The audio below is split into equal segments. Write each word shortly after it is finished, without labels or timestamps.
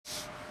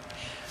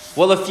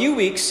Well, just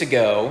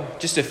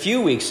a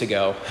few weeks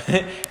ago,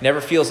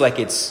 never feels like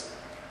it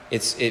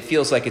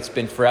feels like it's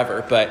been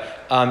forever.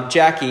 But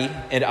Jackie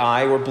and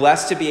I were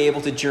blessed to be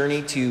able to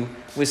journey to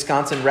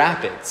Wisconsin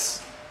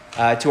Rapids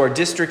to our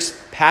district's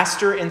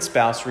pastor and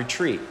spouse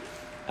retreat.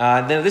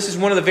 Now, this is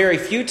one of the very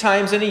few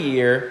times in a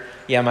year.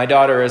 Yeah, my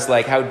daughter is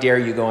like, "How dare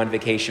you go on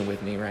vacation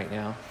with me right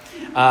now?"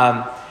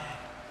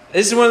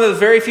 This is one of the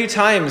very few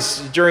times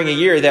during a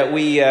year that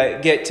we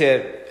get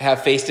to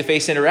have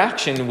face-to-face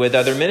interaction with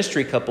other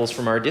ministry couples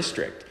from our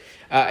district.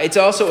 It's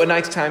also a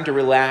nice time to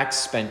relax,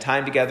 spend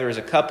time together as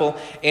a couple,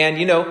 and,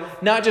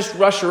 not just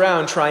rush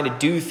around trying to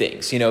do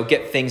things,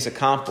 get things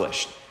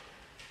accomplished.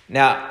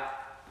 Now,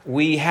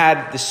 we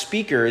had the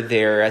speaker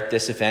there at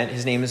this event.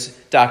 His name is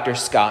Dr.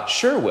 Scott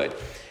Sherwood.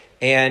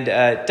 And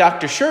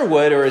Dr.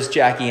 Sherwood, or as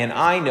Jackie and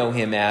I know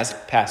him as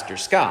Pastor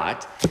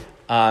Scott,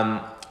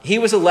 he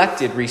was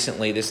elected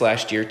recently this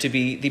last year to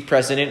be the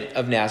president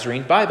of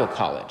Nazarene Bible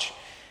College.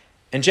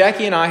 And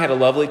Jackie and I had a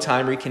lovely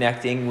time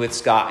reconnecting with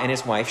Scott and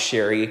his wife,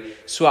 Sherry,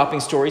 swapping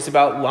stories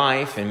about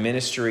life and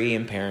ministry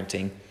and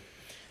parenting.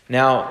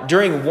 Now,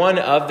 during one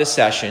of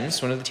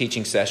the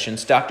teaching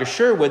sessions, Dr.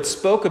 Sherwood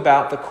spoke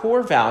about the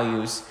core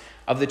values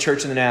of the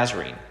Church of the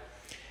Nazarene.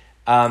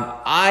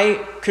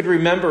 I could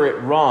remember it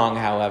wrong,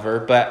 however,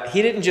 but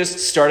he didn't just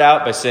start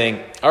out by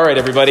saying, "All right,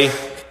 everybody,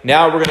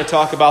 now we're going to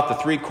talk about the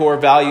 3 core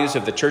values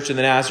of the Church of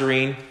the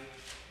Nazarene.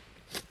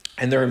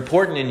 And they're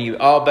important, and you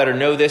all better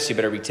know this. You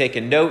better be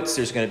taking notes.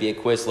 There's going to be a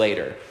quiz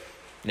later."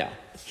 No,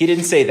 he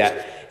didn't say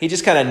that. He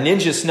just kind of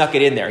ninja snuck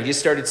it in there. He just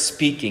started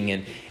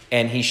speaking,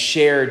 and he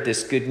shared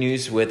this good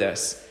news with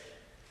us.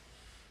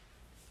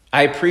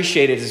 I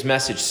appreciated his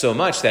message so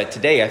much that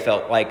today I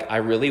felt like I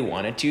really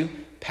wanted to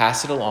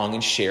pass it along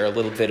and share a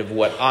little bit of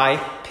what I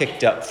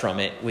picked up from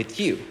it with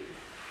you.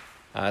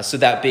 So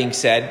that being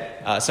said,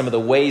 some of the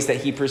ways that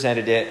he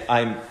presented it,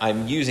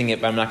 I'm using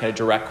it, but I'm not going to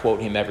direct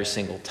quote him every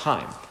single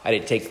time. I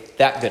didn't take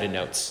that good of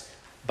notes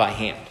by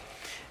hand.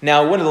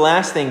 Now, one of the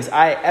last things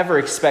I ever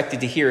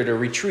expected to hear at a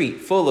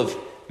retreat full of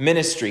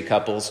ministry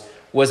couples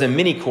was a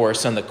mini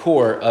course on the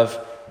core of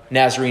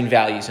Nazarene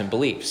values and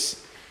beliefs.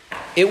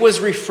 It was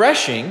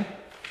refreshing,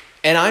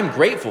 and I'm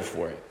grateful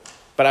for it,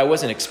 but I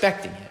wasn't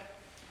expecting it.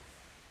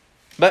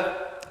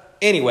 But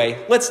anyway,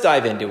 let's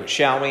dive into it,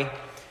 shall we?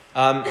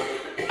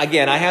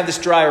 Again, I have this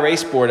dry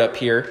erase board up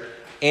here,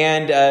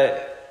 and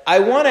I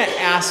want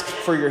to ask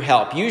for your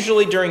help.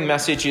 Usually during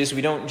messages,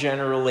 we don't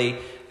generally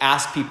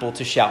ask people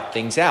to shout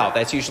things out.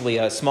 That's usually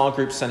a small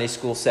group Sunday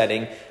school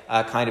setting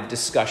kind of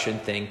discussion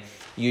thing.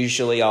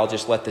 Usually I'll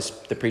just let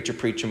the preacher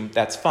preach, and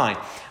that's fine.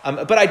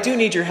 But I do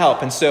need your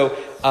help, and so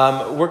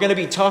we're going to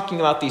be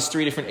talking about these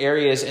 3 different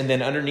areas, and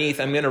then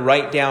underneath I'm going to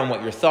write down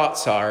what your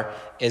thoughts are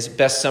as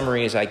best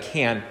summary as I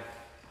can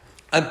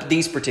of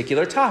these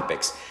particular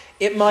topics.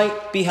 It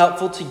might be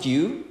helpful to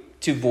you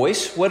to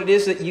voice what it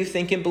is that you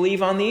think and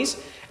believe on these,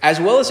 as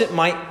well as it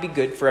might be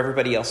good for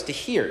everybody else to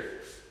hear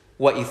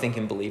what you think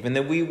and believe, and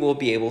then we will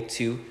be able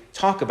to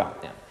talk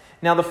about them.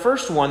 Now, the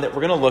first one that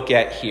we're going to look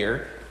at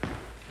here,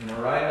 I'm going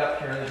to write it up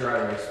here on the dry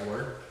erase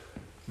board,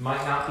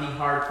 might not be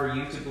hard for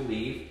you to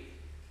believe,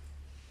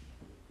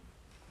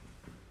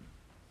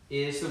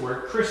 is the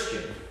word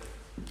Christian.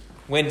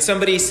 When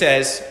somebody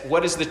says,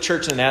 "What is the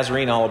Church of the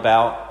Nazarene all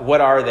about?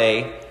 What are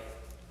they?"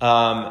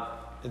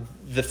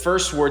 The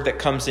first word that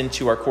comes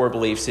into our core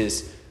beliefs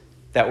is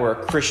that we're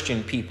a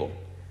Christian people.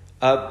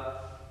 But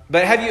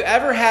have you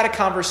ever had a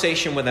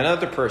conversation with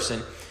another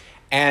person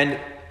and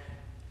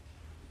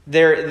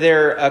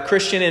they're a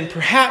Christian and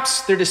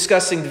perhaps they're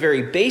discussing the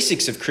very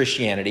basics of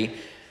Christianity?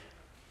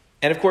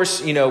 And of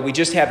course, we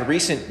just had a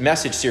recent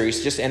message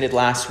series, just ended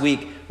last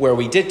week, where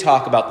we did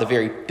talk about the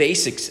very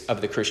basics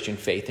of the Christian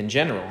faith in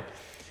general.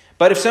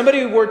 But if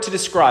somebody were to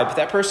describe, if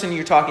that person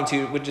you're talking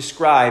to would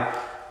describe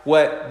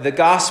what the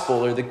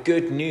gospel or the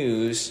good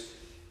news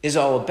is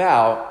all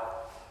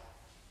about,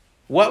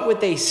 what would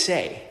they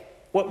say?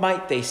 What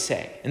might they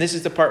say? And this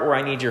is the part where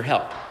I need your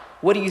help.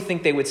 What do you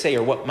think they would say,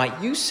 or what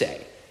might you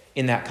say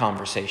in that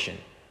conversation?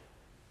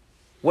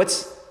 How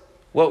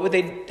would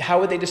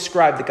they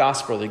describe the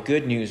gospel or the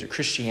good news or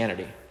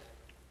Christianity?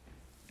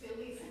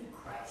 Belief in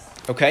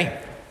Christ. Okay.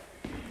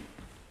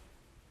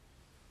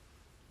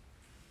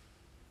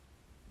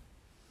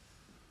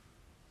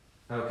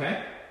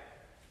 Okay.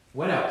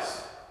 What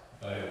else?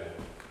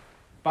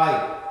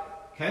 Bible.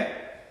 Okay.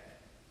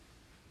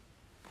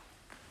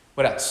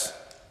 What else?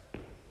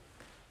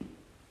 We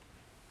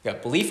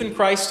got belief in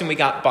Christ and we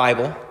got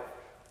Bible.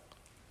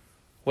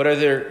 What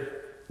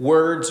other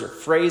words or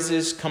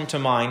phrases come to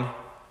mind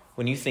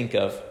when you think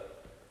of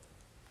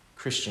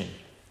Christian?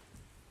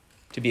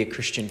 To be a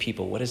Christian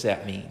people, what does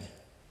that mean?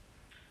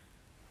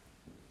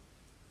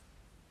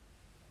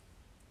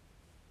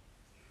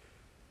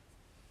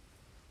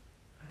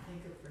 I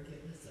think of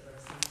forgiveness of our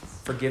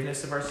sins.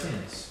 Forgiveness of our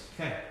sins.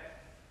 Okay.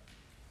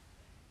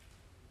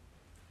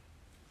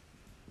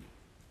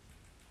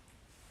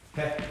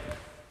 Okay.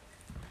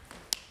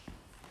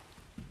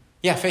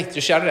 Yeah, Faith,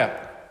 just shout it out.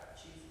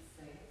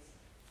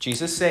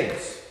 Jesus saves. Jesus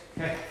saves.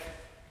 Okay.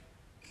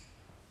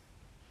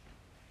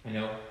 I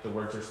know the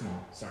words are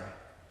small. Sorry.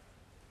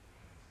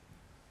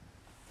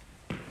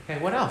 Okay,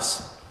 what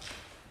else?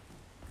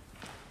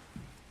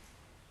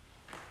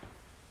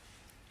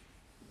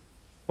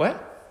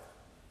 What?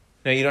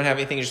 No, you don't have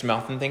anything, you're just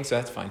mouthing things, so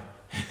that's fine.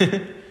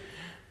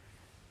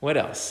 What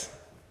else?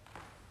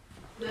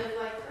 Live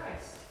like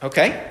Christ.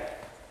 Okay.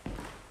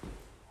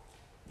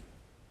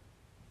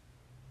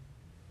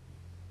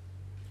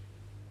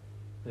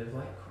 Live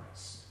like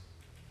Christ.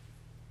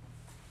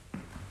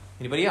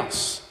 Anybody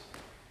else?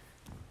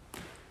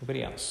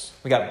 Anybody else?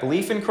 We got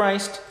belief in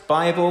Christ,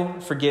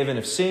 Bible, forgiven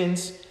of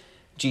sins,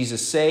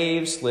 Jesus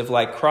saves, live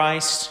like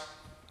Christ.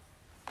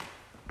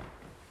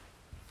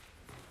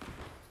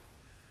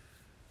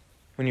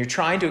 When you're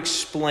trying to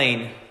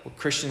explain what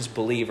Christians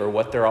believe or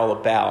what they're all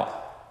about,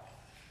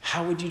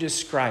 how would you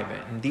describe it?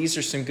 And these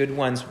are some good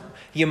ones.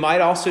 You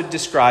might also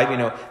describe,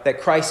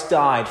 that Christ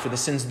died for the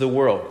sins of the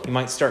world. You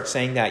might start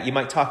saying that. You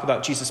might talk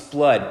about Jesus'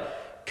 blood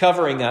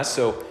covering us.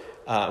 So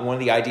one of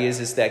the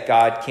ideas is that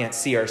God can't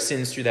see our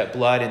sins through that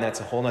blood, and that's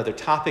a whole other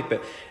topic.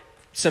 But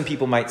some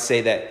people might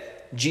say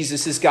that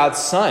Jesus is God's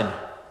son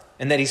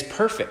and that he's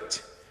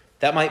perfect.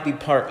 That might be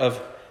part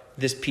of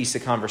this piece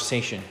of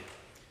conversation.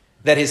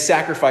 That his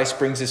sacrifice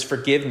brings us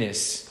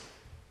forgiveness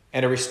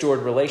and a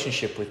restored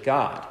relationship with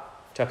God.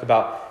 Talk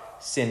about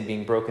sin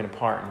being broken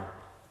apart, and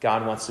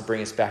God wants to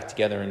bring us back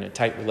together in a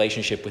tight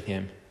relationship with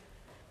him.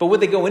 But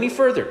would they go any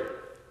further?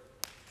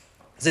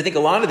 Because I think a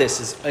lot of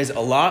this is a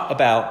lot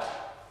about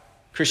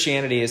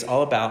Christianity, is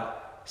all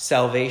about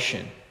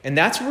salvation. And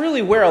that's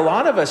really where a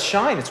lot of us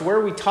shine. It's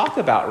where we talk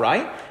about,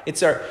 right?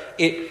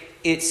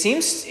 It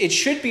seems it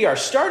should be our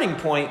starting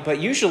point, but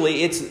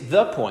usually it's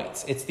the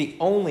point. It's the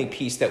only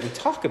piece that we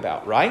talk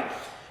about, right?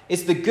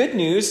 It's the good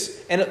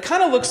news, and it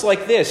kind of looks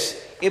like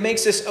this. It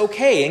makes us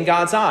okay in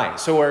God's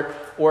eyes,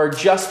 or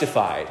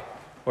justified.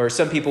 Or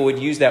some people would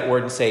use that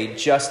word and say,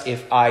 just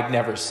if I'd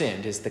never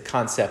sinned, is the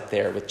concept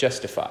there with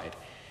justified.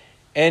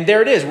 And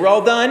there it is. We're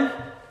all done.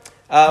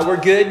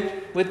 We're good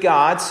with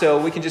God, so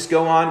we can just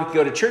go on. We can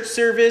go to church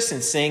service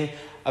and sing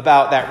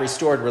about that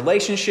restored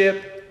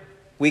relationship.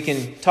 We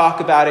can talk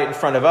about it in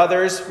front of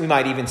others. We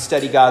might even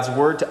study God's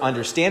word to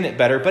understand it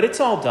better, but it's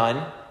all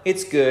done.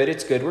 It's good.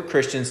 It's good. We're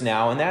Christians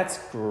now, and that's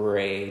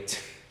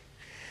great.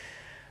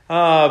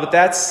 But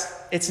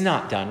it's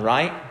not done,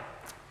 right?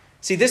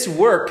 See, this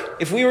work,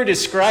 if we were to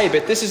describe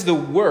it, this is the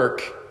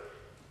work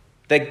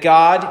that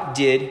God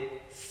did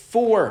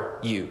for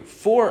you,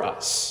 for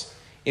us.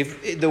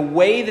 If the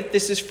way that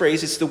this is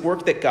phrased, it's the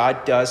work that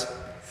God does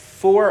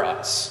for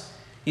us.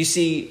 You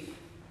see,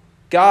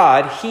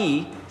 God,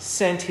 he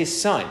sent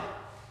his son.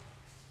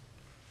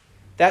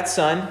 That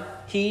son,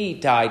 he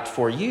died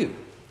for you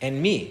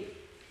and me.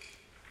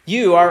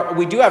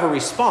 We do have a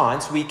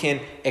response. We can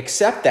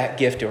accept that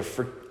gift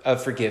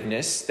of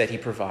forgiveness that he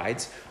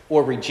provides,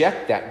 or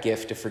reject that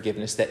gift of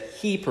forgiveness that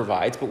he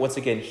provides. But once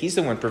again, he's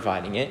the one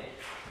providing it.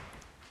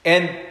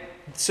 And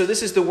so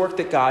this is the work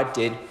that God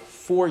did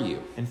for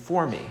you and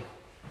for me.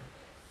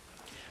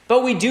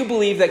 But we do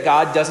believe that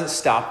God doesn't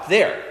stop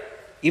there,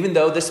 even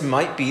though this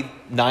might be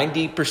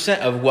 90%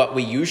 of what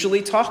we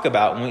usually talk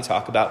about when we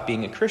talk about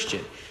being a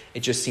Christian. It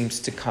just seems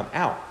to come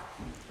out.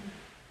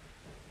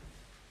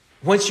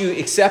 Once you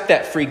accept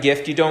that free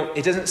gift, it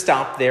doesn't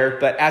stop there.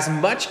 But as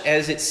much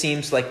as it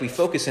seems like we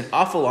focus an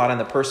awful lot on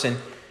the person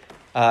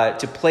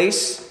to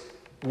place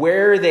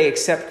where they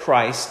accept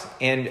Christ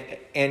and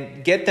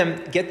get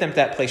them to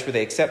that place where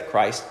they accept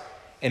Christ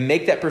and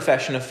make that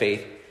profession of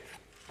faith,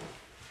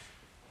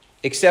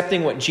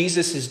 accepting what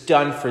Jesus has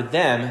done for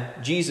them,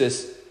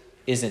 Jesus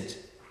isn't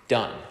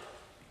done.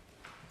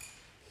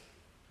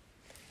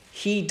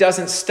 He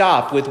doesn't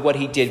stop with what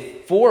he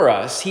did for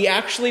us. He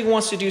actually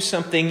wants to do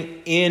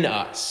something in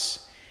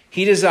us.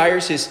 He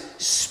desires his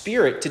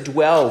Spirit to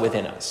dwell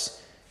within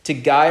us, to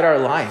guide our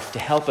life, to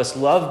help us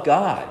love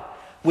God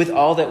with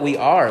all that we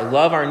are,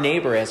 love our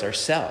neighbor as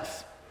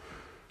ourselves.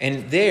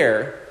 And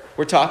there,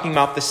 we're talking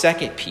about the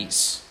second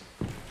piece.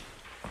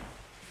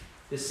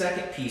 The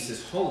second piece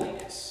is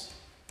holiness.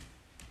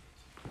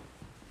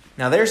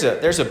 Now, there's a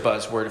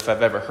buzzword if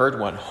I've ever heard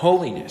one,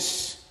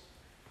 holiness.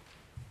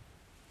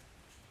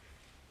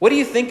 What do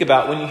you think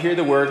about when you hear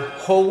the word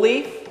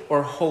holy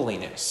or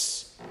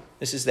holiness?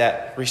 This is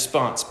that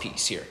response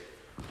piece here.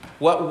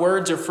 What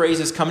words or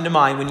phrases come to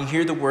mind when you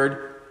hear the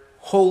word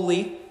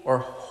holy or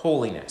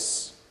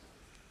holiness?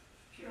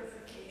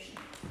 Purification.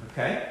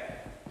 Okay.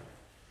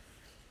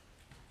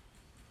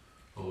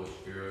 Holy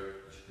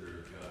Spirit, the Spirit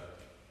of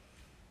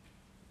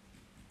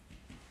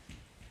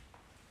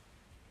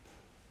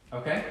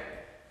God. Okay.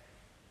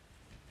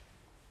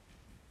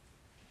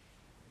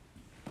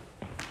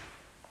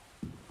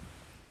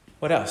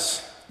 What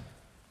else?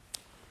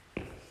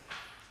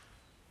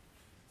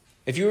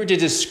 If you were to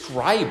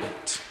describe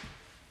it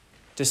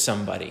to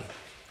somebody,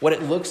 what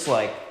it looks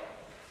like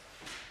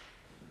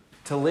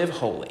to live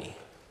holy,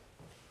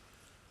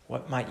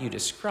 what might you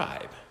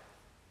describe?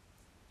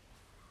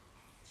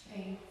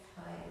 Changed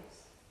lives.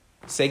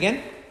 Say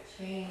again?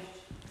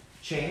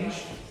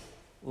 Changed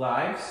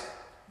lives.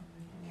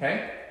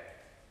 Okay.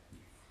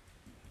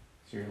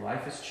 So your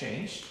life has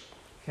changed.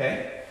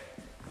 Okay?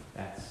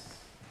 That's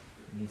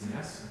needs an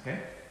S. Okay?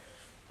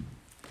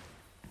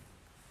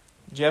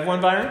 Did you have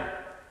one, Byron?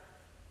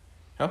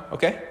 Oh,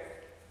 okay.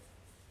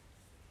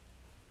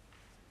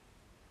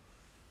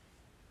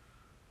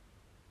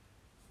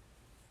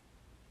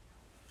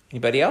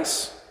 Anybody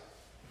else?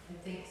 I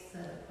think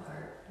set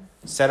apart.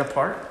 Set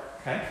apart.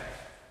 Okay.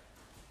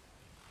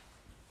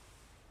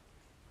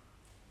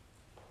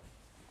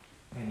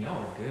 Man,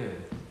 y'all are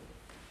good.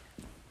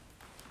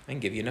 I can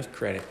give you enough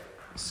credit.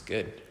 It's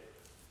good.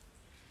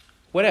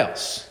 What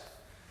else?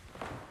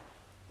 I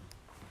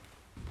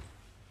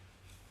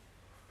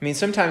mean,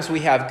 sometimes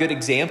we have good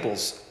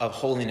examples of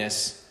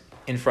holiness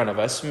in front of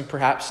us, and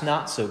perhaps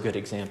not so good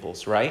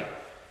examples, right?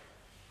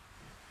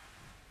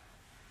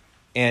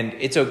 And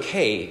it's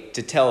okay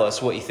to tell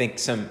us what you think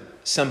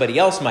somebody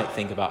else might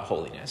think about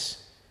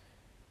holiness.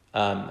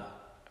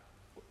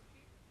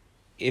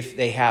 If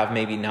they have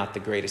maybe not the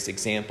greatest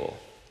example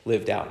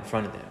lived out in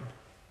front of them.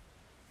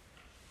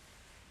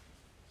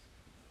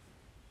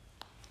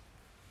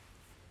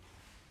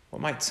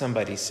 What might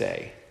somebody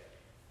say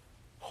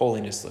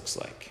holiness looks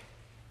like?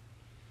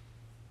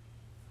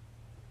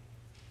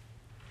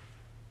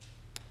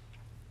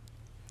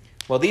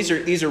 Well, these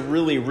are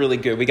really, really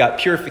good. We got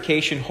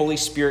purification, Holy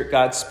Spirit,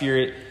 God's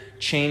Spirit,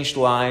 changed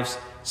lives,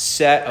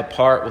 set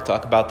apart. We'll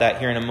talk about that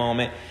here in a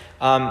moment.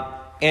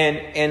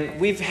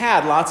 And we've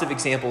had lots of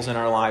examples in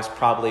our lives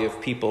probably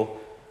of people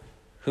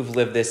who've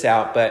lived this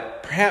out,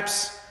 but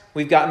perhaps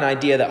we've got an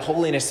idea that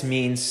holiness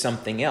means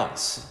something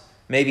else.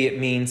 Maybe it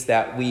means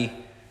that we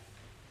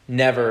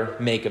never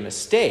make a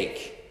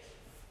mistake,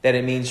 that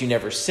it means you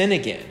never sin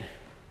again.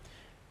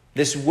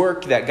 This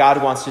work that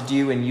God wants to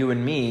do in you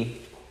and me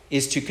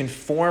is to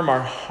conform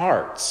our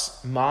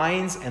hearts,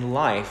 minds, and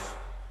life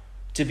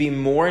to be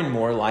more and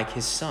more like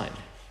his Son.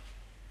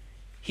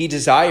 He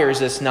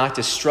desires us not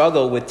to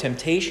struggle with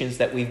temptations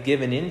that we've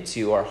given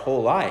into our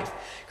whole life.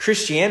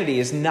 Christianity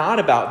is not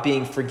about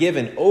being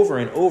forgiven over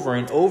and over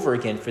and over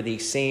again for the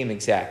same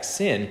exact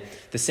sin,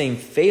 the same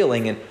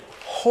failing, and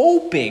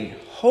hoping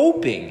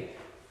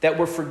that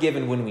we're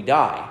forgiven when we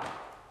die,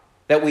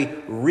 that we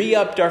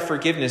re-upped our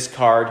forgiveness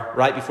card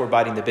right before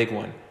biting the big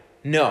one.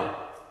 No.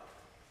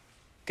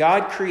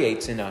 God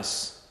creates in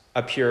us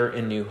a pure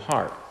and new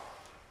heart.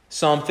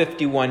 Psalm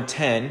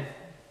 51:10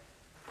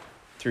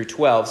 through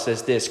 12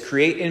 says this,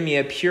 "Create in me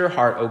a pure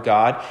heart, O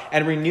God,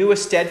 and renew a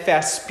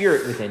steadfast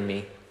spirit within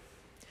me.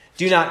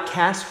 Do not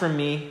cast from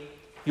me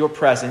your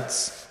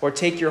presence or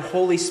take your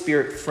Holy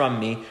Spirit from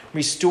me.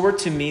 Restore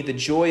to me the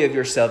joy of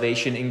your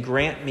salvation and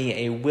grant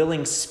me a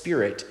willing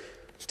spirit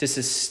to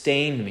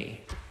sustain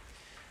me."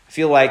 I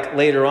feel like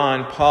later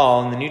on,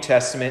 Paul in the New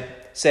Testament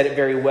said it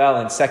very well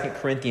in 2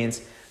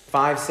 Corinthians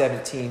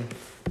 5:17,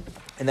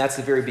 and that's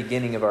the very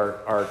beginning of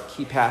our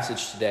key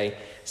passage today. It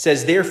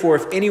says, "Therefore,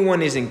 if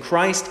anyone is in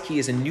Christ, he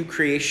is a new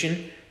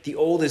creation. The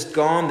old is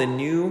gone, the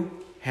new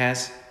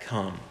has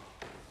come."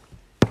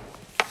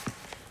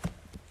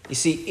 You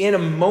see, in a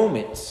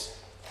moment,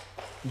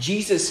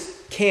 Jesus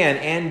can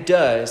and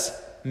does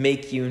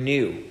make you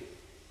new.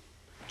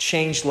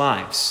 Change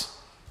lives,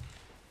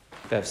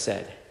 Bev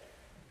said.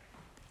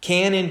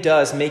 Can and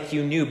does make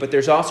you new, but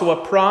there's also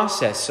a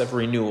process of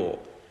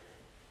renewal.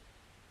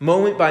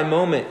 Moment by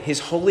moment, his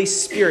Holy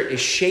Spirit is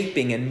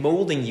shaping and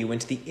molding you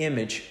into the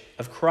image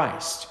of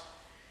Christ.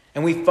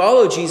 And we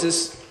follow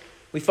Jesus,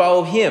 we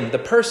follow him, the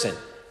person,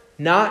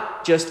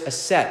 not just a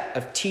set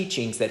of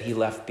teachings that he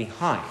left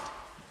behind,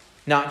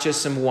 not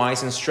just some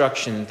wise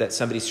instruction that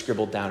somebody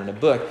scribbled down in a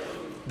book.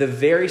 The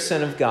very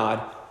Son of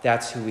God,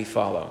 that's who we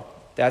follow.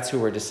 That's who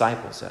we're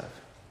disciples of.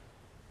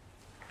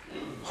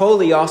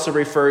 Holy also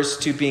refers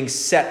to being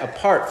set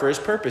apart for his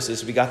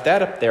purposes. We got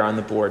that up there on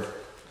the board.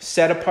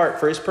 Set apart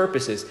for his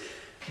purposes.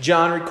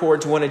 John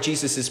records one of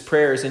Jesus'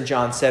 prayers in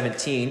John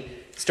 17.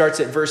 Starts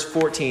at verse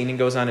 14 and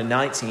goes on to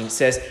 19. It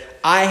says,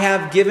 "I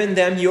have given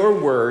them your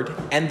word,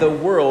 and the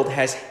world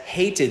has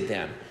hated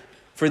them.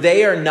 For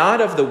they are not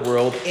of the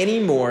world any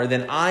more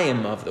than I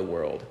am of the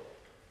world.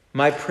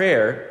 My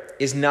prayer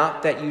is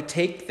not that you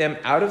take them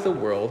out of the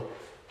world,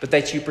 but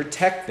that you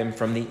protect them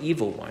from the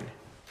evil one.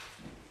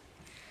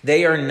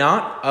 They are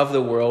not of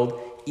the world,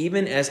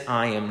 even as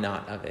I am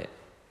not of it.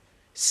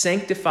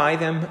 Sanctify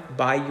them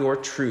by your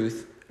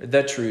truth,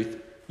 the truth.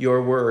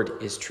 Your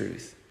word is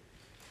truth.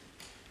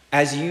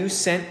 As you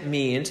sent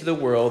me into the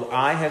world,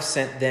 I have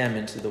sent them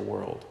into the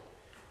world.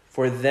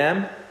 For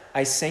them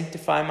I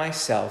sanctify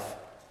myself,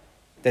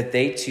 that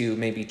they too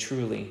may be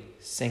truly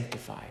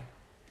sanctified."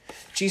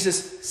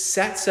 Jesus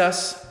sets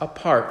us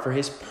apart for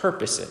his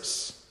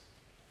purposes.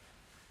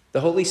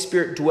 The Holy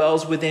Spirit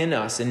dwells within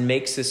us and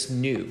makes us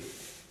new.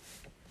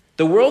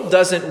 The world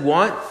doesn't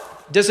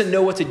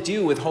know what to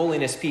do with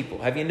holiness people.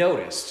 Have you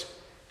noticed?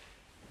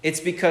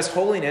 It's because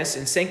holiness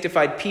and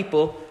sanctified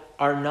people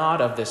are not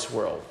of this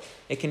world.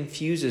 It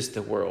confuses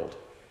the world.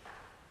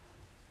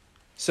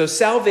 So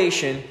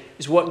salvation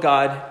is what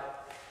God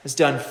has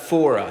done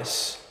for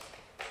us.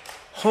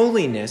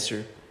 Holiness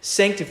or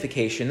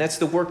Sanctification, that's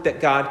the work that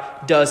God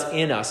does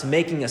in us,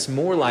 making us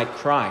more like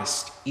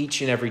Christ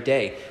each and every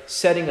day,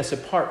 setting us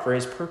apart for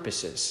his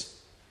purposes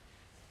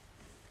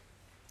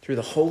through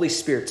the Holy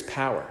Spirit's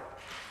power.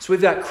 So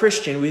we've got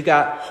Christian, we've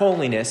got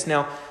holiness.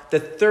 Now,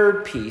 the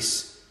third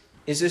piece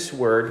is this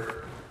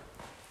word,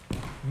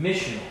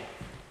 missional.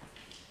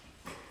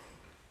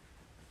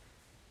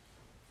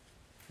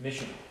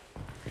 Missional.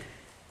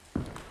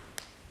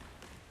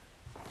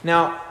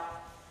 Now,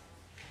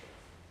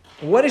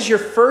 what is your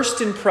first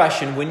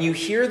impression when you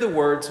hear the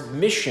words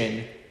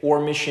mission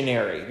or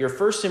missionary? Your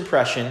first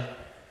impression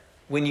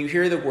when you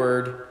hear the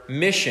word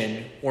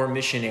mission or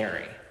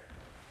missionary?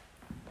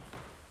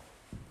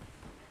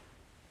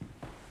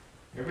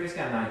 Everybody's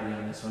got an idea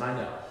on this one, I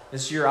know.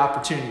 This is your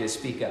opportunity to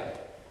speak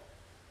up.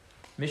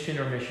 Mission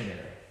or missionary?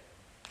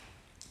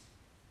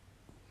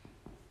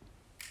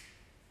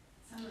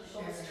 Someone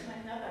goes to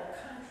another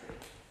country.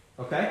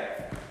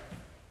 Okay.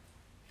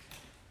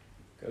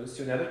 Goes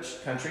to another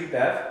country.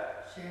 Bev?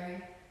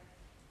 Sharing.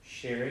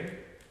 Sharing.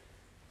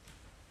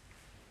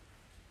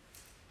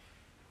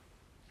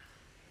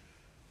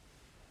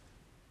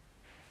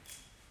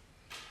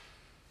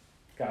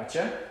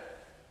 Gotcha.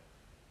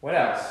 What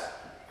else?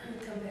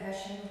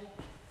 Compassion.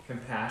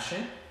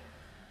 Compassion.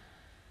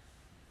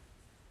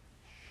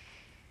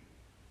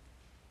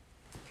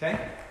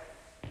 Okay.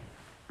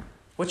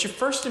 What's your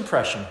first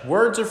impression?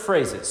 Words or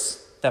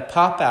phrases that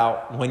pop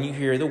out when you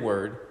hear the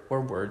word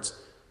or words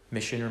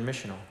mission or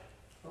missional?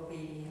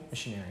 Obedience.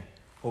 Missionary.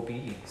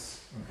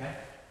 Obedience. Okay.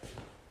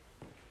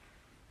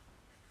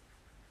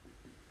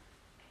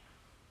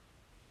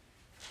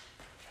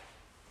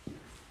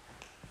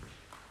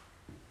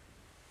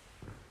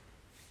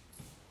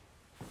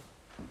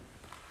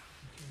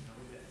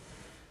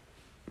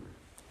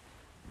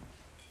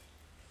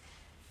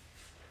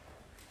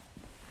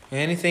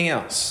 Anything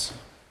else?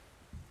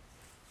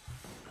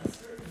 A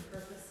certain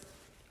purpose.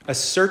 A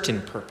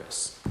certain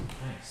purpose.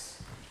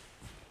 Nice.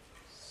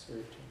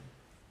 Certain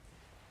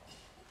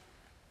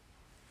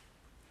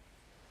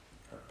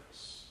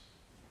purpose.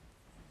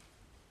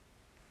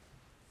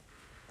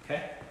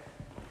 Okay.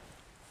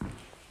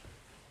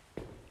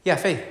 Yeah,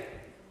 Faith.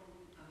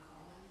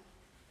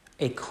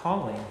 A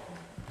calling.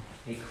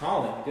 A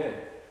calling. Good.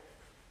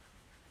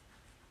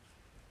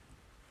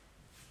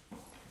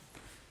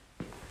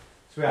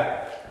 So we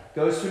got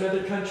goes to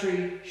another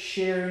country,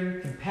 sharing,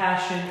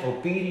 compassion,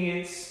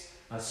 obedience,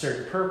 a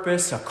certain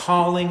purpose, a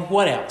calling.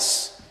 What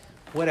else?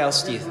 What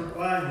else do you think? Different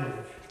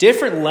language.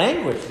 Different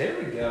language. There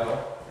we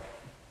go.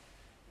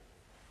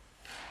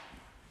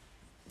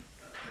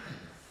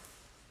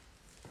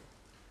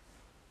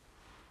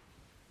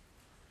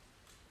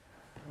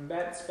 I'm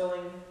bad at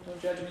spelling. Don't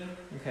judge me.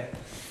 Okay.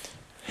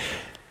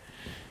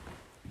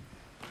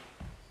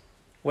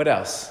 What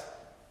else?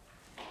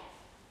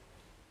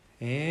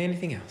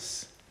 Anything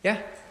else?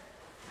 Yeah?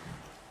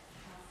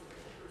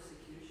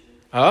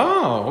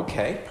 Oh,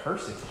 okay.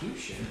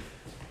 Persecution.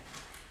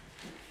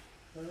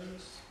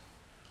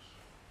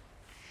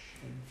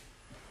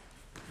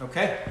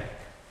 Okay.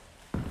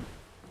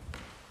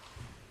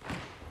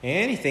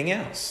 Anything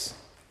else?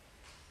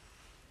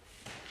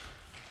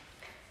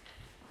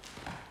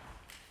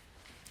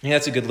 Yeah,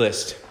 that's a good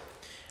list.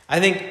 I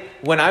think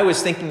when I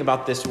was thinking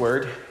about this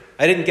word,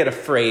 I didn't get a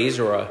phrase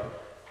or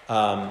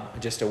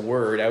just a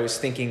word. I was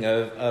thinking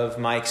of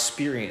my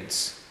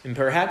experience. And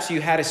perhaps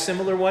you had a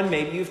similar one.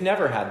 Maybe you've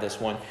never had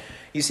this one.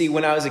 You see,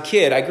 when I was a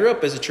kid, I grew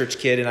up as a church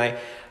kid, and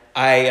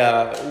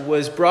I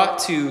was brought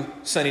to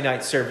Sunday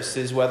night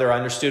services, whether I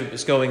understood what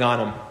was going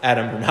on at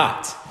them or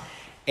not.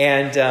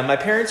 And my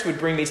parents would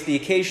bring me to the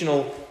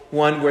occasional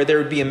one where there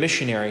would be a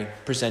missionary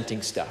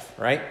presenting stuff,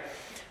 right?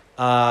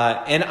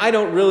 And I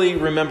don't really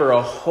remember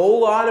a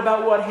whole lot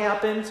about what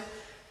happened,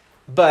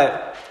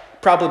 but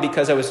probably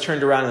because I was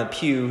turned around in the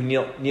pew,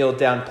 kneeled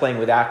down playing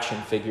with action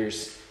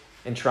figures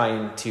and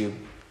trying to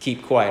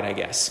keep quiet, I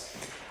guess.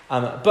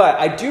 But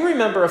I do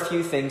remember a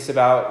few things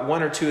about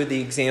one or two of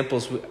the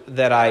examples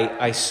that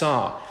I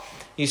saw.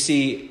 You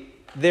see,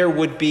 there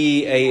would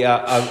be a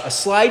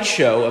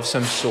slideshow of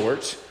some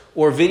sort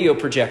or video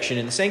projection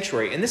in the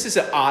sanctuary. And this is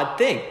an odd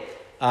thing.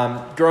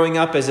 Growing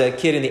up as a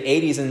kid in the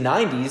 80s and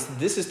 90s,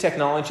 this is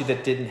technology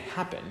that didn't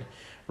happen,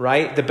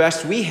 right? The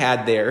best we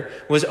had there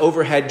was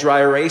overhead dry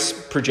erase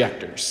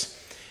projectors.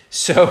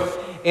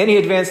 So any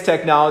advanced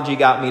technology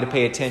got me to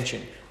pay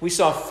attention. We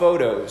saw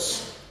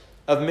photos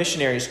of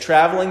missionaries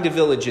traveling to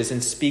villages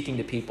and speaking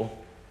to people.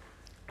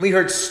 We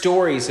heard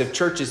stories of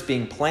churches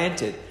being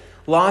planted,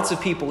 lots of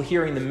people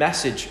hearing the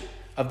message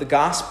of the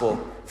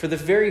gospel for the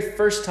very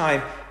first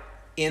time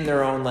in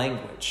their own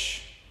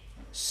language.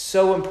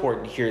 So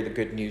important to hear the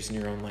good news in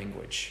your own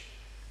language.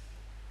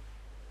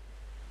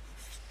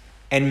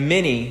 And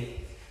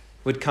many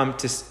would come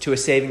to a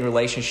saving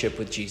relationship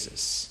with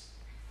Jesus.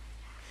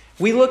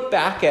 We look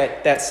back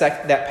at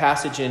that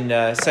passage in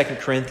 2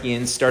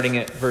 Corinthians, starting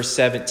at verse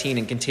 17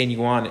 and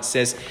continue on. It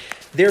says,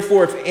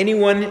 "Therefore, if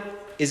anyone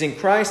is in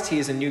Christ, he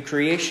is a new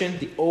creation.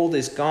 The old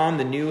is gone,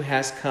 the new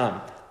has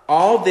come.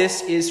 All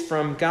this is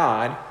from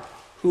God,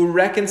 who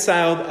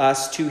reconciled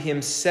us to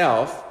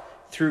himself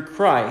through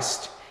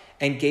Christ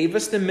and gave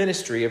us the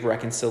ministry of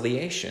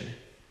reconciliation,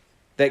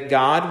 that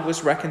God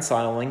was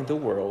reconciling the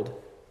world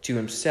to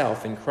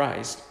himself in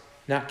Christ,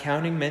 not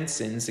counting men's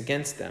sins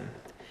against them.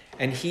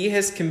 And he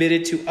has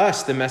committed to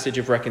us the message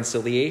of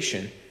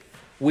reconciliation.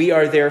 We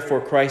are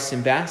therefore Christ's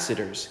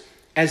ambassadors,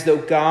 as though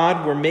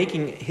God were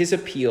making his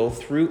appeal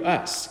through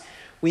us.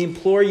 We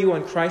implore you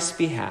on Christ's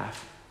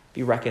behalf,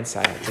 be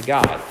reconciled to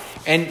God.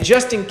 And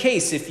just in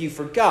case, if you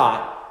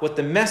forgot what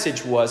the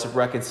message was of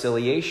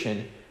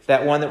reconciliation,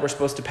 that one that we're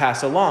supposed to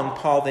pass along,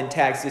 Paul then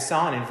tags this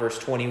on in verse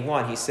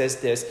 21. He says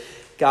this,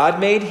 God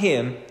made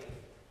him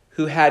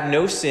who had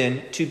no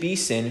sin to be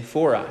sin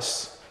for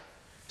us,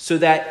 so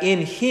that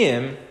in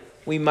him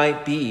we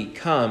might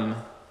become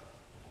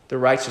the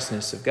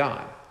righteousness of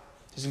God.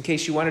 Just in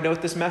case you want to know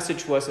what this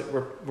message was, that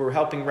we're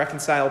helping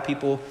reconcile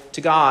people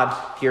to God,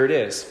 here it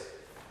is.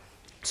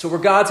 So we're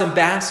God's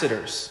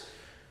ambassadors.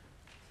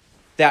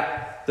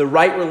 That the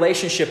right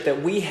relationship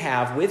that we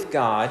have with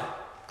God,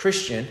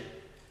 Christian,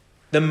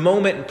 the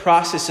moment and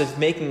process of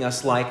making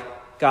us like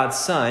God's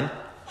Son,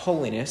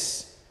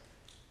 holiness,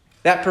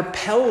 that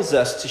propels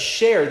us to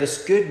share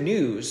this good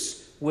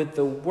news with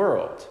the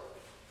world.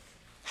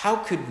 How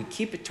could we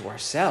keep it to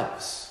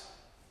ourselves?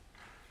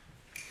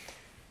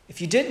 If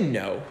you didn't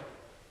know,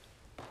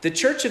 the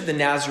Church of the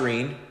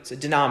Nazarene, it's a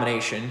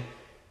denomination,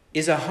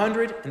 is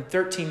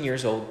 113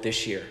 years old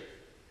this year.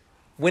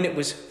 When it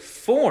was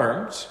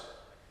formed,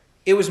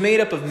 it was made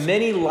up of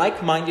many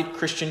like-minded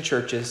Christian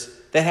churches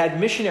that had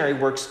missionary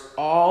works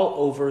all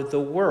over the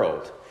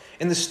world.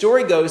 And the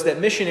story goes that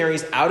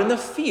missionaries out in the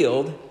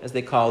field, as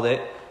they called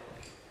it,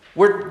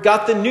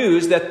 got the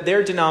news that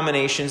their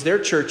denominations, their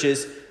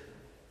churches,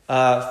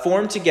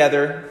 formed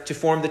together to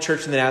form the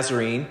Church of the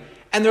Nazarene.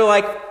 And they're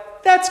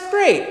like, that's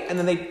great. And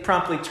then they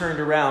promptly turned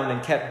around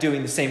and kept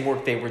doing the same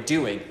work they were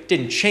doing.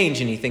 Didn't change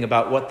anything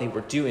about what they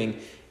were doing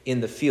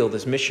in the field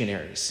as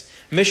missionaries.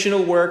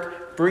 Missional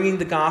work, bringing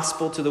the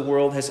gospel to the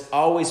world, has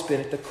always been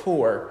at the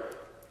core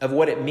of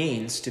what it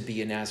means to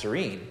be a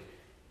Nazarene,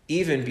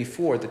 even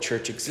before the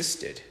church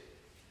existed.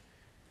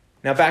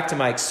 Now, back to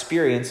my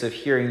experience of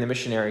hearing the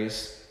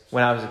missionaries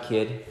when I was a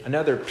kid,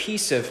 another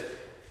piece of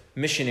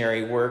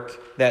missionary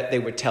work that they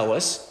would tell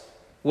us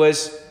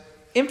was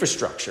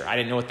infrastructure. I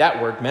didn't know what that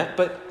word meant,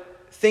 but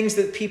things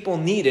that people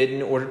needed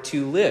in order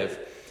to live.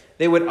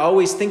 They would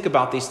always think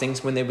about these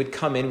things when they would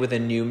come in with a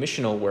new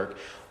missional work.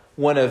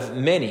 One of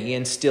many,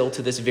 and still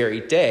to this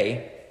very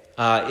day,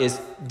 is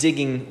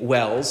digging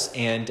wells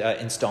and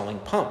installing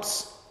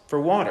pumps for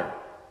water.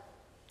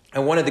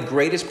 And one of the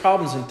greatest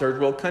problems in third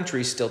world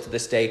countries still to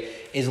this day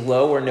is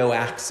low or no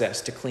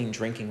access to clean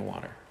drinking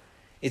water.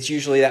 It's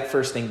usually that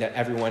first thing that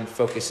everyone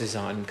focuses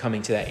on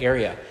coming to that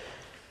area.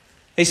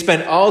 They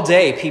spend all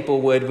day,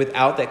 people would,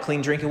 without that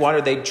clean drinking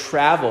water. They'd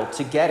travel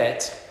to get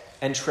it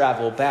and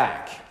travel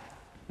back.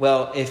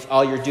 Well, if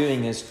all you're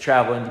doing is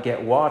traveling to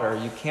get water,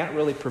 you can't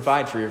really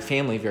provide for your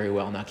family very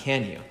well, now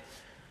can you?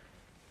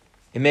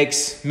 It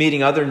makes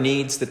meeting other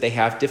needs that they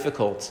have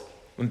difficult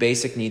when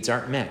basic needs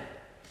aren't met.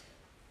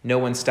 No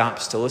one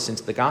stops to listen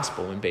to the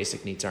gospel when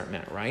basic needs aren't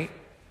met, right?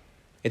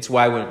 It's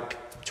why when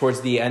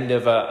towards the end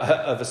of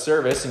a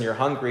service and you're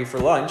hungry for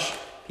lunch,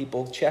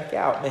 people check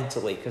out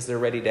mentally because they're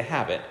ready to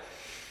have it.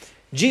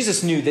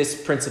 Jesus knew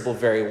this principle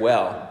very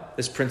well,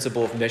 this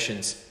principle of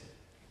missions.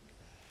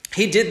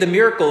 He did the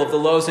miracle of the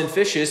loaves and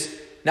fishes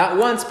not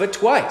once, but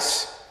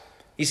twice.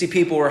 You see,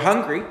 people were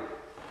hungry.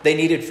 They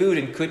needed food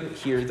and couldn't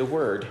hear the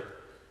word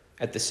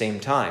at the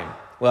same time.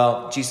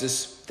 Well,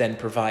 Jesus then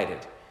provided.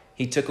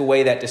 He took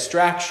away that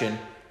distraction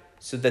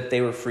so that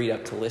they were freed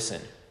up to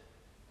listen.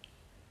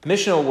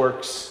 Missional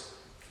works,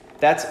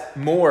 that's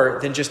more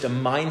than just a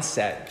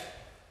mindset.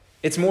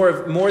 It's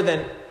more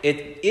than,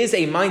 it is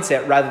a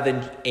mindset rather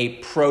than a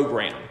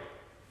program.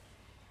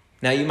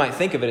 Now, you might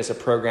think of it as a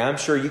program.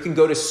 Sure, you can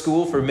go to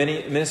school for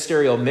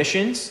ministerial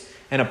missions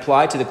and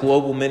apply to the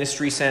Global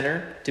Ministry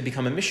Center to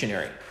become a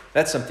missionary.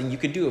 That's something you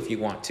can do if you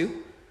want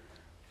to.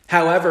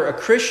 However, a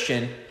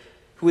Christian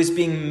who is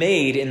being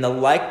made in the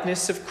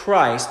likeness of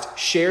Christ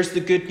shares the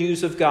good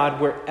news of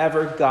God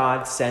wherever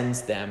God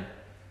sends them.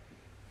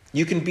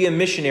 You can be a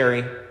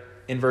missionary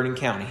in Vernon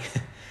County.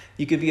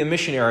 You could be a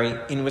missionary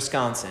in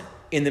Wisconsin,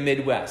 in the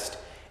Midwest,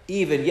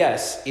 even,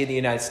 yes, in the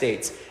United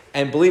States.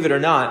 And believe it or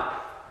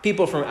not,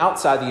 people from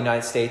outside the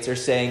United States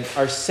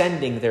are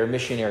sending their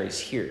missionaries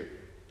here.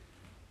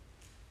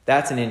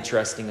 That's an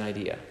interesting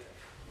idea.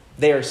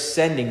 They are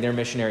sending their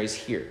missionaries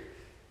here.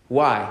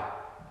 Why?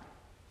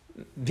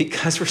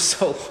 Because we're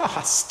so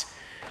lost.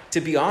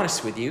 To be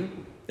honest with you,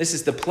 this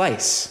is the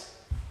place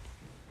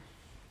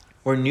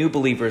where new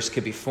believers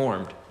could be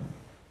formed.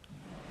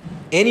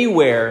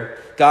 Anywhere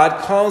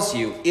God calls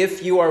you,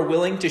 if you are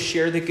willing to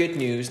share the good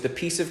news, the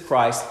peace of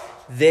Christ,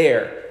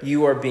 there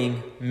you are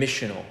being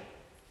missional.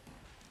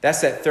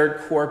 That's that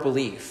third core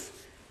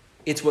belief.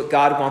 It's what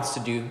God wants to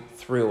do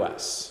through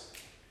us.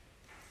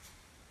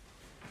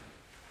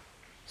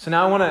 So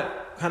now I want to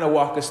kind of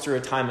walk us through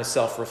a time of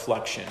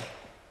self-reflection.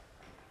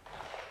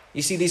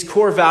 You see, these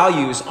core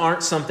values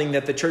aren't something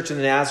that the Church of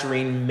the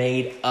Nazarene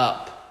made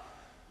up.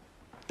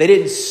 They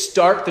didn't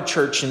start the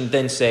church and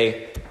then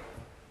say,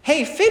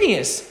 "Hey,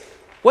 Phineas,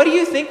 what do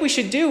you think we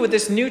should do with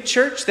this new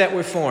church that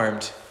we're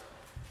formed?"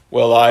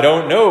 "Well, I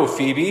don't know,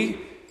 Phoebe.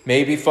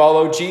 Maybe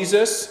follow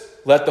Jesus.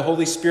 Let the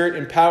Holy Spirit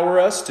empower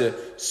us to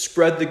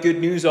spread the good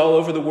news all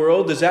over the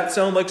world. Does that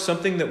sound like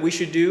something that we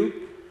should do?"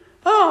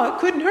 "Oh, it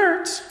couldn't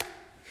hurt."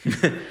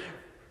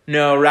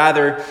 No,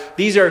 rather,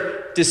 these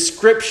are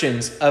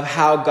descriptions of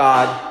how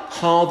God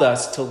called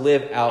us to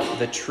live out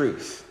the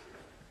truth.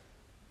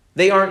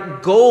 They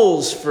aren't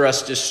goals for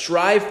us to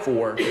strive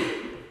for.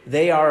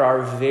 They are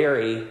our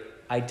very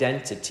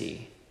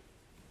identity.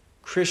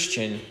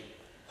 Christian,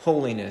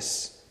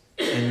 holiness,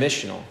 and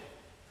missional.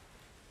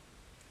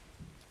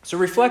 So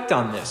reflect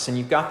on this, and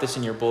you've got this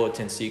in your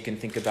bulletin so you can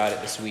think about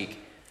it this week.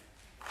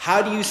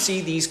 How do you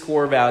see these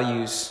core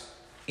values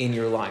in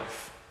your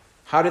life?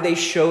 How do they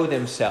show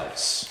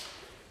themselves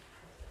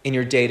in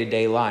your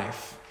day-to-day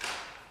life?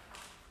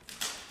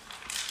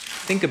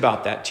 Think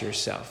about that to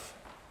yourself.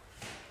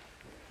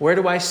 Where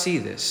do I see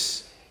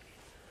this?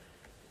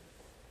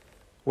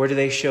 Where do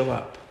they show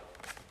up?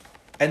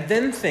 And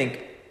then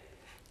think,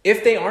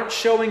 if they aren't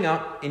showing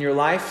up in your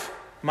life,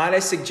 might I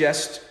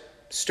suggest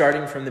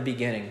starting from the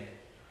beginning?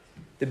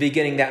 The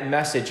beginning, that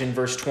message in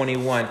verse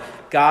 21.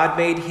 God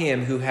made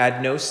him who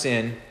had no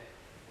sin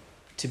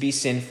to be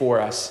sin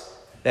for us,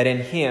 that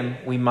in him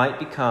we might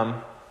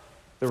become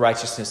the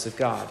righteousness of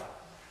God.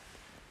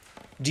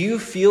 Do you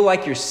feel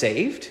like you're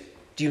saved?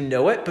 Do you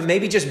know it? But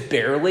maybe just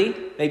barely?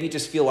 Maybe you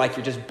just feel like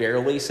you're just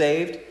barely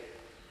saved?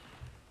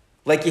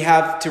 Like you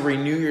have to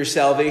renew your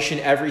salvation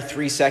every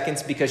 3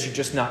 seconds because you're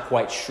just not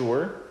quite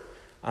sure?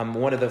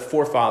 One of the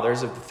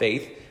forefathers of the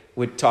faith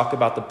would talk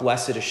about the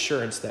blessed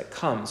assurance that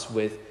comes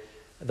with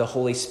the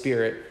Holy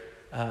Spirit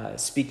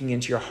speaking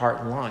into your heart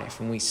and life.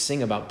 And we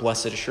sing about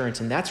blessed assurance,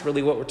 and that's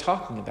really what we're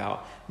talking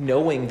about,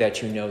 knowing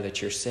that you know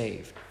that you're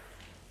saved.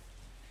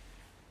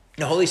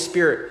 The Holy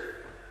Spirit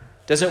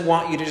doesn't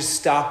want you to just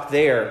stop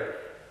there.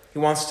 He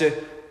wants to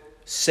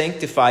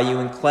sanctify you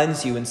and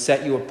cleanse you and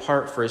set you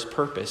apart for his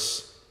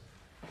purpose.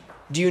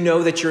 Do you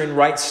know that you're in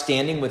right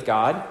standing with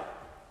God?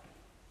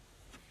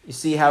 You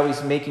see how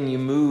he's making you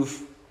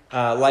move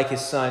like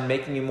his son,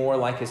 making you more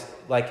like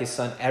his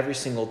son every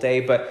single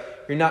day,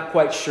 but you're not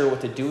quite sure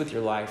what to do with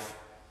your life.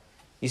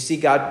 You see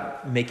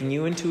God making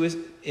you into his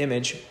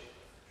image,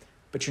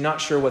 but you're not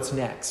sure what's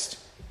next.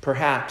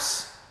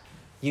 Perhaps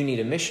you need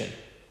a mission.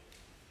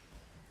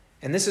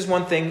 And this is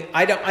one thing,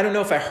 I don't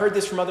know if I heard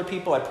this from other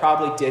people, I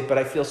probably did, but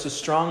I feel so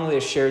strongly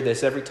to share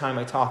this every time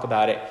I talk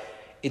about it.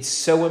 It's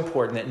so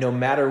important that no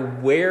matter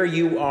where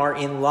you are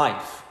in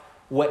life,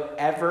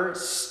 whatever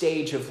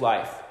stage of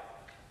life,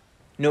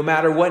 no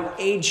matter what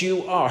age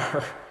you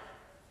are,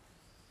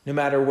 no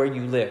matter where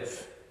you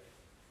live,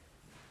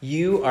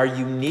 you are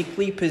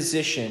uniquely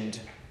positioned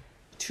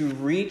to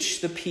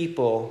reach the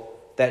people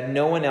that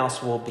no one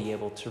else will be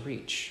able to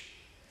reach.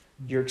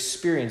 Your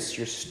experience,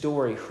 your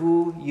story,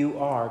 who you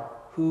are,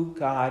 who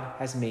God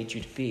has made you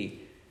to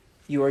be.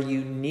 You are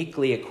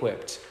uniquely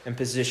equipped and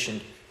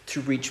positioned to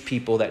reach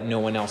people that no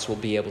one else will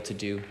be able to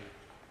do.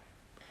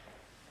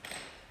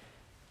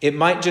 It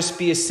might just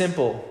be as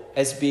simple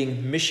as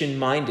being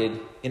mission-minded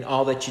in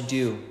all that you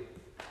do,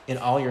 in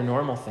all your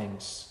normal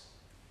things.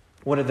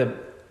 One of the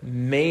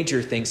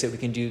major things that we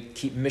can do to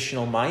keep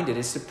missional-minded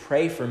is to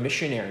pray for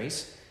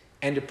missionaries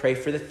and to pray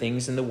for the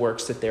things and the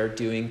works that they're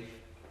doing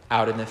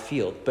out in the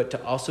field. But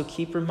to also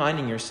keep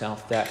reminding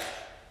yourself that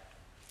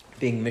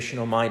being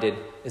missional-minded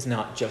is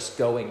not just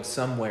going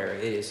somewhere.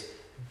 It is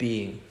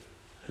being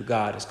who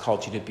God has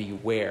called you to be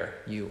where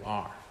you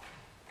are.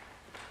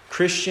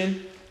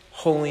 Christian,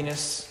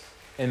 holiness,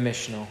 and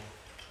missional.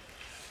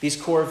 These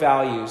core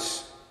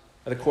values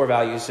are the core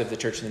values of the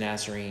Church of the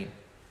Nazarene.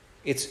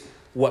 It's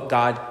what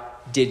God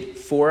did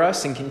for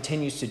us and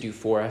continues to do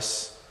for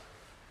us.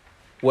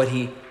 What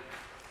he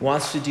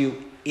wants to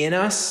do in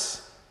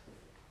us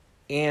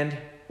and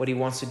what he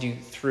wants to do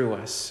through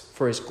us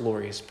for his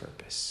glorious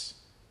purpose.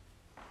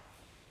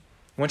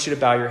 I want you to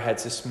bow your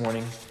heads this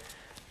morning.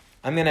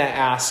 I'm going to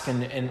ask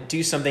and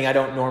do something I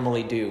don't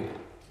normally do.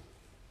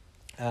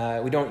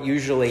 We don't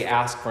usually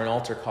ask for an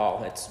altar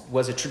call. It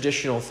was a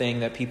traditional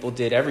thing that people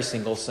did every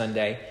single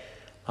Sunday.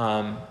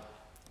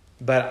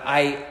 But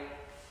earlier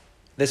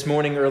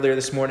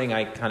this morning,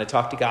 I kind of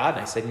talked to God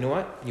and I said, you know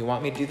what? You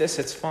want me to do this?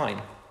 It's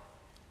fine.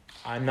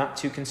 I'm not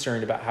too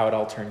concerned about how it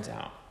all turns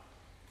out.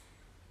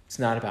 It's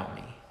not about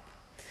me.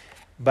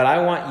 But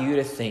I want you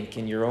to think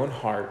in your own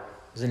heart,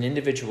 as an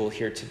individual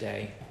here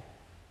today,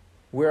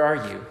 where are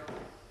you?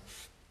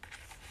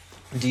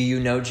 Do you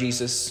know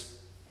Jesus?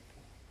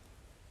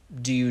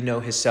 Do you know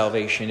his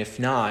salvation? If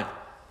not,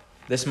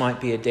 this might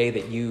be a day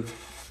that you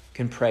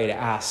can pray to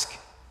ask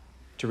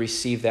to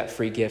receive that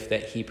free gift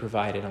that he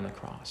provided on the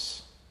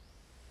cross.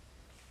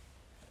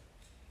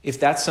 If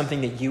that's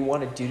something that you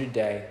want to do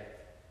today,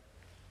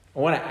 I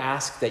want to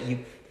ask that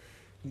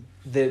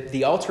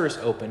the altar is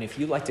open. If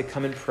you'd like to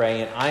come and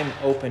pray, and I'm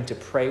open to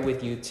pray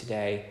with you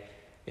today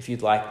if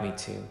you'd like me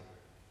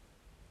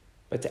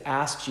to. but to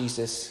ask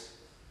Jesus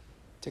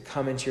to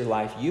come into your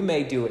life. You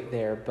may do it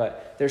there,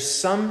 but there's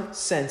some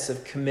sense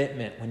of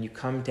commitment when you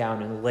come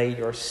down and lay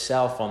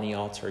yourself on the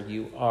altar.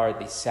 You are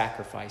the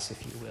sacrifice,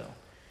 if you will.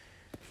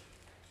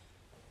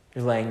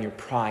 You're laying your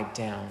pride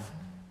down.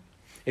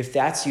 If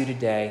that's you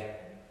today,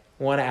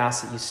 I want to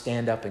ask that you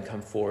stand up and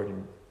come forward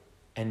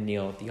and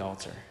kneel at the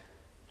altar.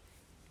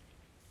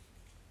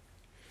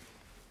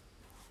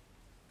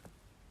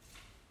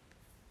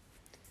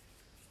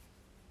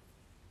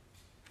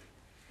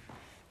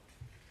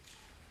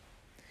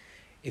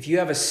 If you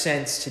have a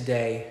sense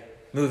today,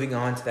 moving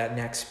on to that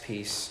next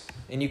piece,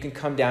 and you can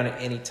come down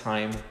at any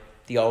time,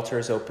 the altar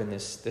is open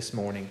this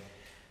morning.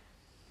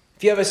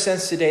 If you have a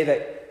sense today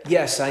that,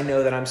 yes, I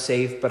know that I'm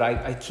saved, but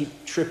I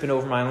keep tripping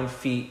over my own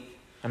feet,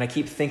 and I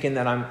keep thinking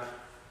that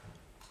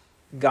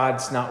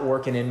God's not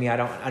working in me. I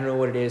don't know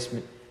what it is.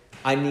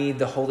 I need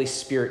the Holy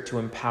Spirit to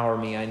empower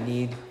me. I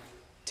need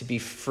to be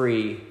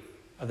free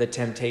of the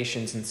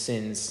temptations and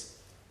sins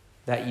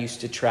that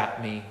used to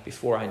trap me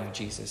before I knew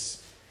Jesus.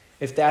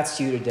 If that's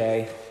you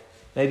today,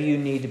 maybe you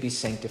need to be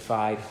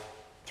sanctified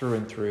through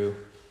and through.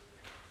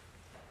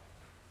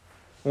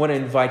 I want to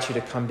invite you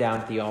to come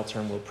down to the altar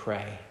and we'll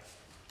pray.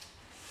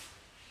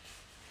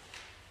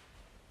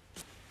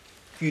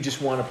 If you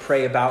just want to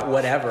pray about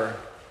whatever,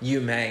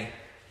 you may.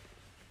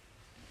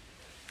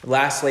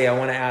 Lastly, I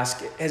want to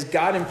ask, has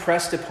God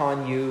impressed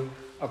upon you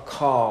a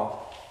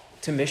call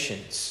to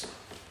missions?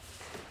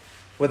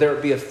 Whether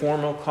it be a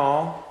formal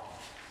call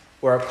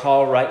or a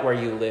call right where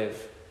you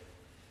live.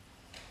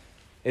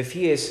 If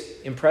he has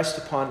impressed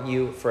upon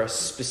you for a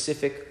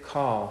specific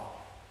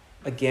call,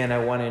 again,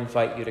 I want to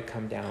invite you to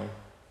come down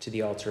to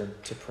the altar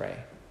to pray.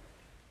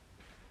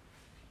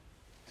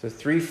 So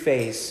 3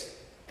 phases.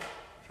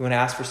 If you want to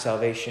ask for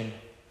salvation,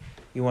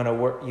 you want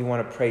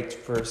to pray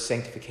for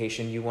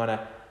sanctification, you want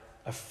to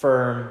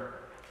affirm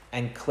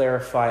and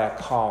clarify a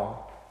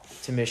call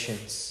to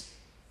missions.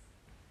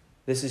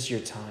 This is your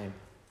time.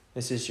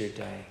 This is your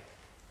day.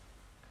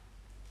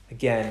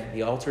 Again,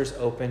 the altar is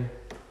open.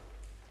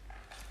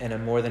 And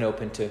I'm more than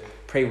open to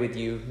pray with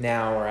you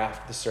now or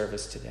after the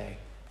service today.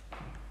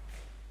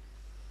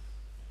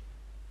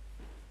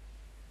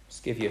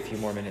 Just give you a few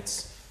more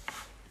minutes.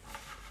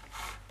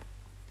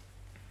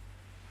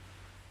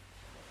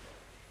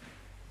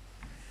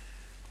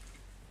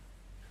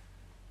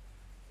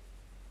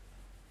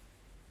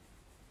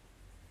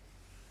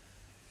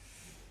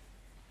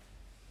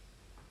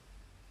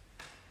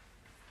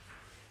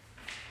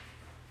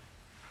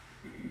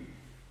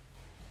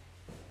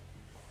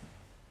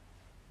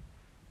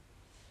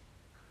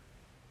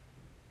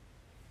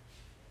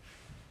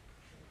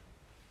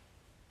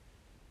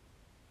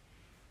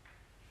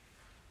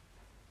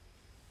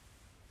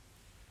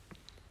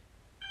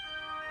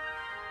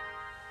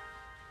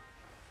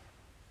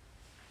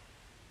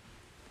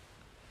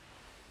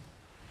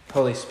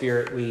 Holy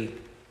Spirit, we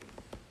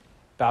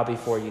bow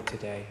before you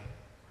today.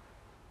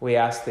 We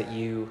ask that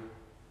you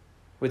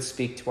would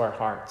speak to our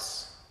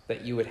hearts,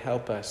 that you would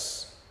help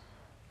us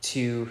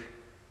to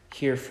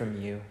hear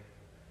from you.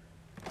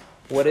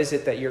 What is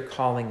it that you're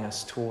calling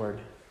us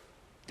toward?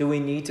 Do we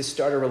need to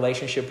start a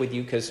relationship with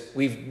you because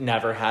we've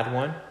never had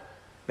one?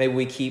 Maybe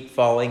we keep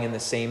falling in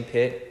the same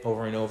pit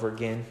over and over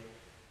again.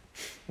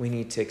 We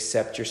need to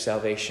accept your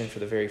salvation for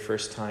the very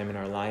first time in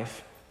our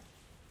life.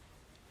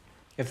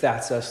 If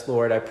that's us,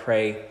 Lord, I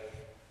pray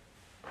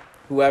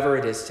whoever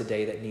it is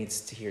today that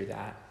needs to hear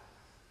that,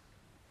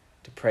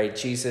 to pray,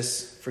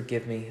 Jesus,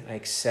 forgive me. I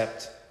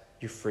accept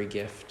your free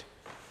gift.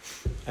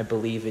 I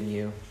believe in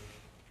you.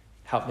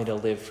 Help me to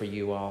live for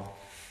you all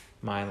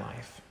my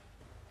life.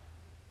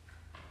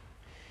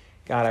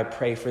 God, I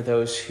pray for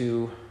those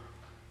who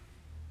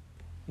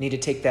need to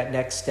take that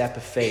next step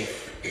of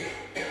faith.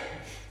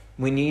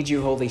 We need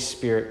you, Holy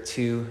Spirit,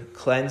 to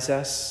cleanse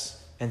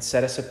us and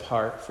set us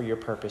apart for your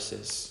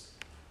purposes.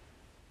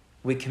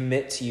 We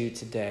commit to you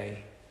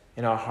today,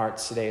 in our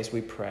hearts today as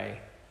we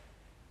pray.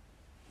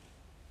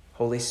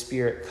 Holy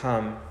Spirit,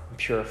 come and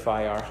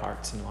purify our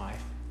hearts and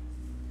life.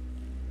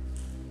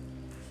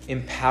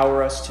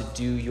 Empower us to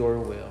do your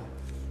will.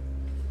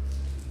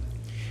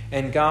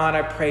 And God,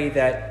 I pray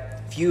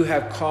that if you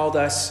have called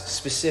us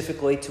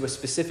specifically to a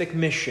specific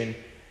mission,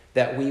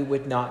 that we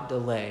would not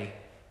delay.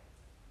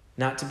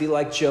 Not to be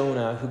like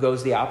Jonah, who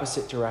goes the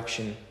opposite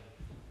direction.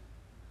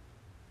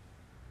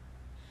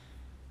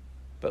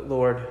 But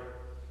Lord,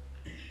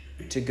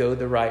 to go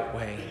the right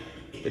way,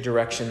 the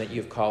direction that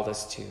you've called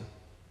us to,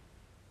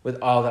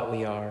 with all that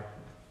we are.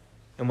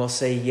 And we'll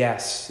say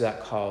yes to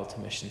that call to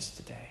missions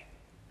today.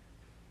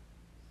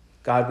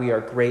 God, we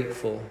are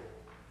grateful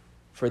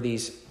for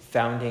these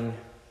founding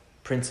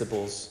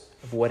principles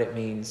of what it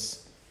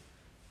means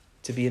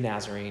to be a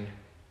Nazarene.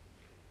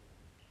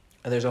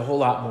 And there's a whole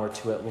lot more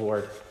to it,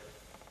 Lord.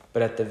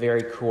 But at the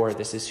very core,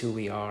 this is who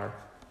we are.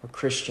 We're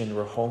Christian,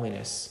 we're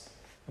holiness,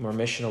 and we're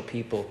missional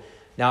people.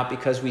 Not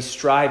because we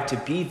strive to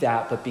be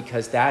that, but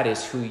because that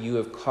is who you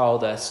have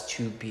called us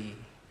to be.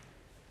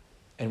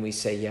 And we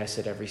say yes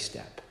at every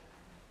step,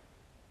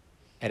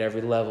 at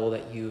every level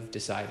that you've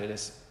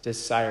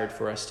desired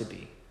for us to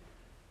be.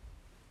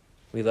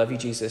 We love you,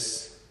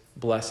 Jesus.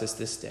 Bless us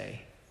this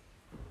day.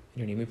 In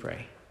your name we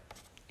pray.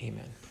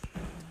 Amen.